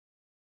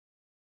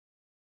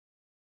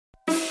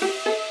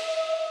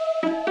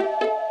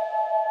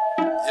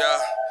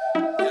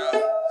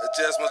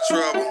my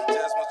trouble.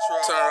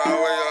 Turn all the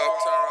way up.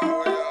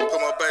 Put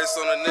my bass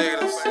on the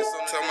negatives.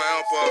 Turn my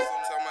amp up.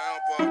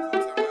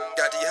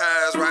 Got these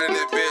highs right in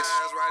that bitch.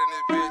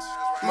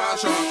 My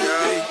trunk,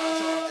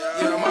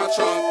 yeah, my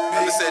trunk.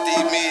 They said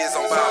these mids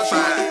on about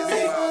 5.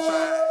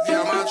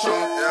 Yeah, my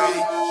trunk,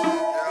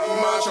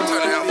 my trunk.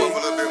 Turn the amp up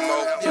a little bit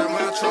more. Yeah,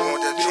 my I trunk.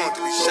 want that trunk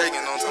to be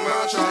shaking on some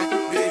My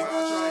trunk, big.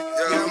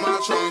 Yeah, my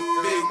trunk,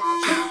 big.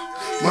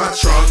 My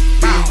trunk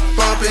be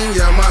bumping,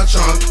 yeah, my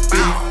trunk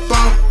be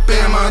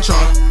bumping, my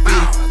trunk be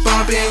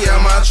bumping, yeah,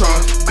 my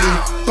trunk be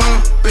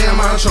bumping,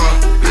 my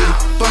trunk be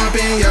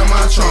bumping, yeah,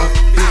 my trunk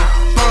be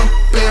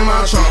bumping,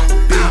 my trunk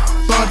be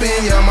bumping,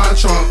 yeah, my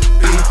trunk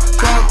be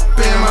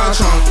bumping, my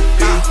trunk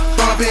be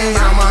bumping,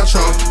 yeah, my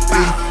trunk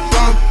be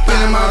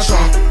bumping, my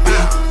trunk be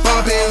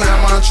bumping, yeah,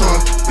 my trunk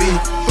be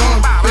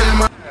bumping,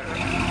 my.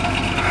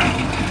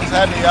 What's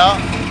happening, y'all?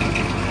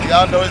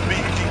 Y'all know it's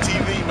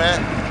BUGtv, man.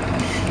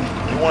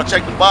 You want to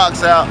check the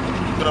box out?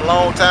 It's been a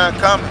long time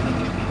coming.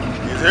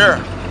 It's here,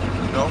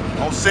 you know,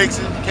 on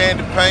 60,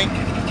 candy paint,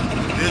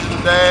 digital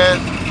dash,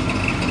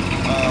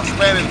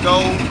 Spanish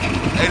gold,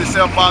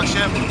 87 box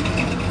Chevy,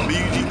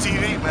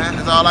 BUGtv, man.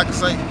 That's all I can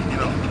say. You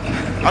know,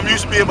 I'm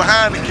used to being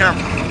behind the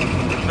camera.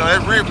 You know,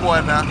 that rig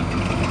boy now.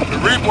 The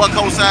rig boy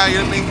co-sign, you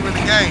know what I mean? You in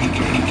the game.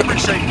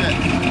 Appreciate that.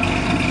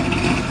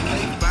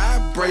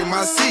 Vibrate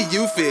my seat,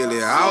 you feel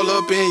it all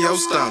up in your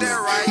stomach.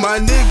 My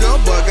nigga,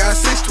 but got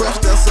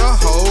 612, that's a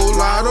whole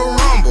lot of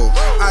rumble.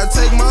 I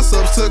take my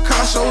subs to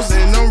car shows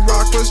and them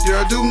rockers,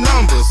 girl, do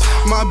numbers.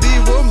 My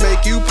beat will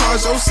make you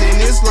pause your scene,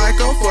 it's like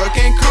a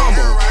fucking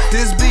combo.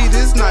 This beat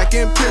is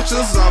knocking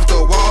pictures off the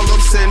wall,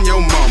 upsetting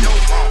your mama.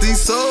 These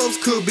subs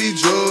could be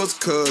drugs,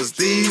 cause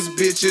these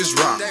bitches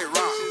rock.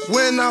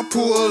 When I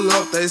pull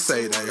up, they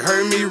say they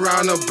heard me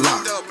round the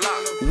block.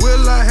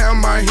 Will I have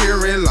my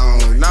hearing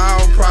long? No,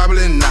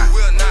 probably not.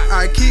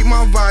 I keep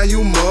my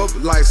volume up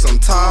like some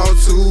tall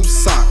tube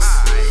socks.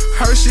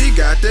 Hershey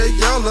got that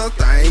yellow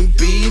thing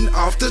beating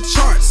off the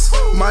charts.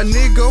 My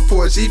nigga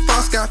 4G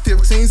Fox got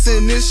 15s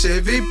in this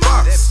Chevy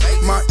box.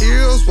 My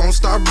ears won't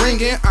stop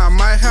ringing, I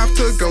might have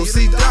to go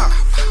see Doc.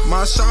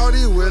 My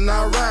shawty will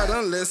not ride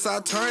unless I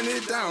turn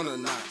it down a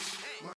notch.